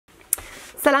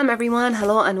Salam everyone,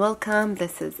 hello and welcome.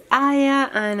 This is Aya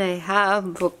and I have a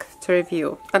book to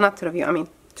review. Not to review, I mean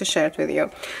to share it with you.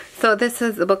 So this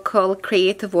is a book called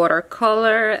Creative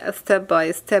Watercolor, a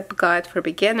step-by-step guide for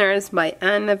beginners by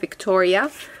Ana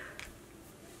Victoria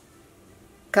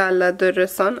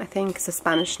Calderson. I think it's a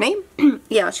Spanish name.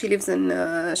 Yeah, she lives in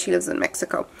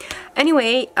Mexico.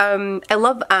 Anyway, I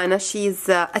love Ana. She's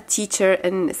a teacher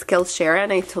in Skillshare,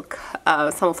 and I took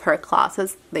some of her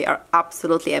classes. They are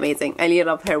absolutely amazing. I really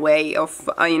love her way of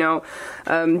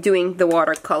doing the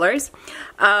watercolors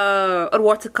or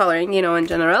watercoloring, in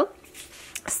general.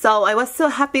 So I was so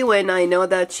happy when I know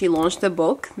that she launched the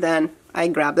book. Then I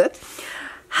grabbed it.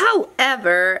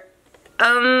 However,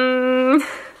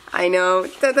 I know,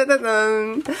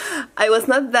 I was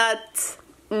not that,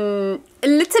 a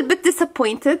little bit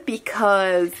disappointed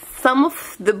because some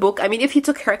of the book, I mean, if you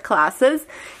took her classes,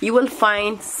 you will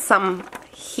find some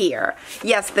here.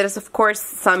 Yes, there's of course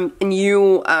some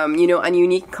new, and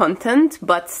unique content,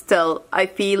 but still, I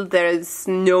feel there's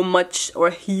no much or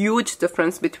huge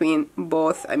difference between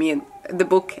both, I mean, the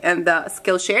book and the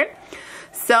Skillshare.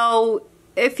 So,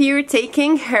 if you're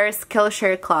taking her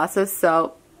Skillshare classes,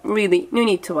 so really, no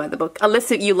need to buy the book unless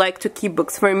you like to keep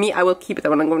books. For me, I will keep it.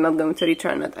 I'm not going to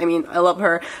return it. I mean, I love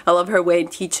her way in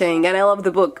teaching, and I love the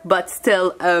book. But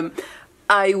still,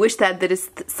 I wish that there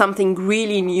is something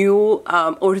really new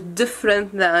or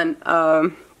different than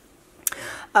her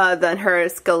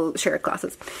Skillshare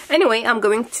classes. Anyway, I'm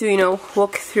going to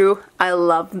walk through. I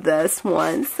love this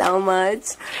one so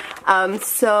much.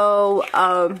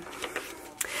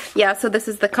 Yeah, so this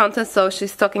is the content. So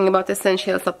she's talking about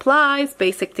essential supplies,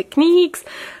 basic techniques.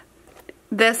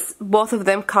 Both of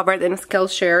them covered in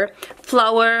Skillshare.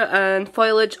 Flower and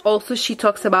foliage, also she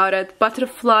talks about it.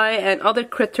 Butterfly and other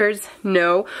critters,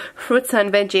 no. Fruits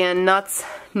and veggie and nuts,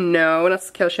 no, not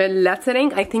Skillshare.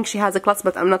 Lettering, I think she has a class,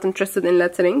 but I'm not interested in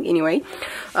lettering anyway.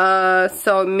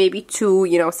 So maybe two,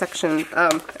 sections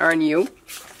are new.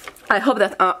 I hope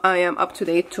that I am up to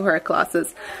date to her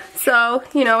classes. So,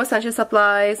 essential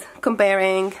supplies,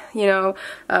 comparing,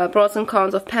 pros and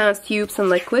cons of pans, tubes, and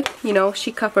liquid.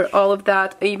 She covered all of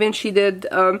that. Even she did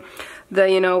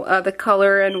the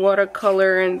color and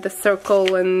watercolor and the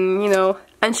circle and,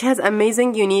 and she has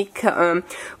amazing, unique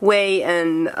way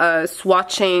in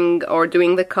swatching or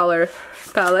doing the color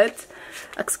palette.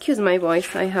 Excuse my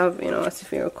voice, I have, a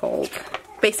severe cold.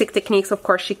 Basic techniques, of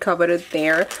course, she covered it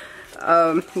there.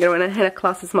 And her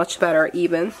class is much better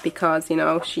even because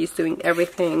she's doing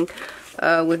everything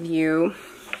with you,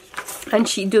 and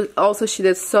she did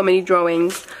so many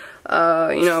drawings,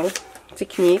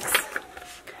 techniques.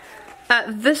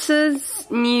 This is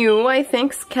new, I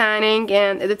think, scanning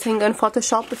and editing on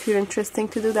Photoshop if you're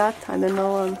interested to do that. I don't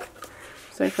know,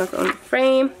 so it's not on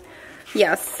frame.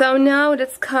 Yes, so now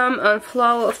let's come on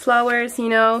flowers,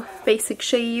 basic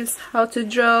shapes, how to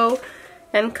draw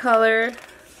and color.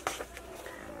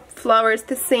 Flowers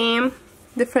the same,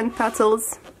 different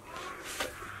petals.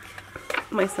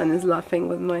 My son is laughing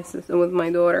with my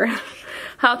daughter.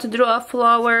 How to draw a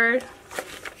flower.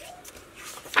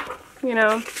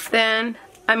 Then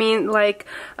I mean, like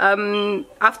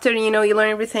after you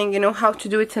learn everything, how to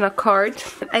do it in a card.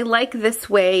 I like this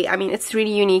way. I mean, it's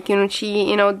really unique.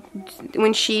 She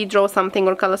when she draws something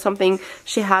or color something,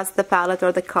 she has the palette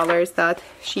or the colors that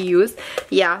she used.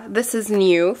 Yeah, this is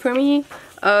new for me.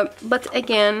 But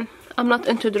again, I'm not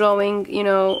into drawing,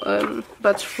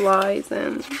 butterflies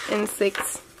and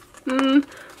insects.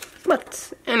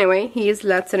 But anyway, he is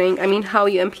lettering. I mean, how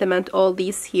you implement all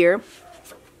these here.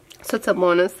 So it's a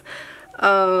bonus.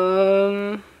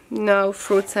 Now,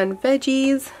 fruits and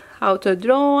veggies. How to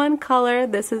draw and color.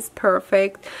 This is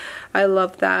perfect. I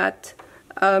love that.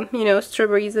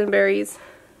 Strawberries and berries.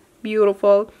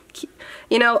 Beautiful.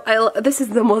 This is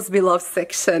the most beloved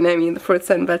section. I mean, the fruits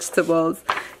and vegetables,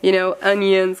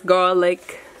 onions,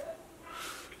 garlic.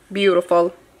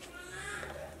 Beautiful.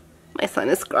 My son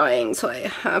is crying, so I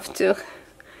have to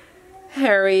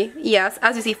hurry. Yes,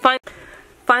 as you see,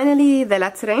 finally the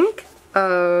lettering.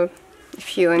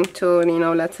 If you're into,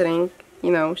 lettering,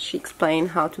 she explained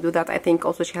how to do that. I think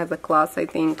also she has a class, I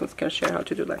think, on Skillshare, how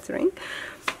to do lettering.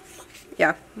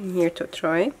 Yeah, I'm here to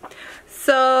try.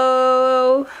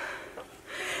 So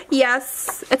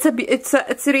yes, it's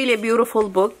really a beautiful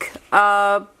book.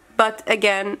 But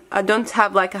again, I don't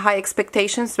have like a high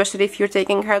expectation, especially if you're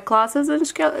taking her classes on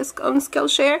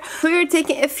Skillshare. So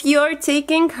if you're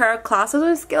taking her classes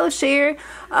on Skillshare,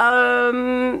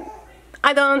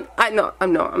 I don't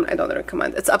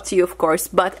recommend. It's up to you, of course.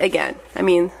 But again, I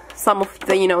mean, some of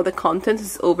the the content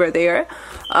is over there.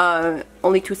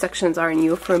 Only 2 sections are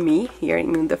new for me here.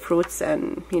 The fruits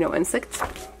and insects.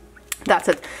 That's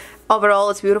it. Overall,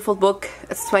 it's a beautiful book.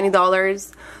 It's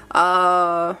 $20.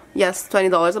 Yes,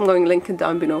 $20. I'm going to link it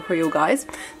down below for you guys.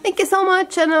 Thank you so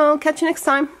much, and I'll catch you next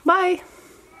time. Bye!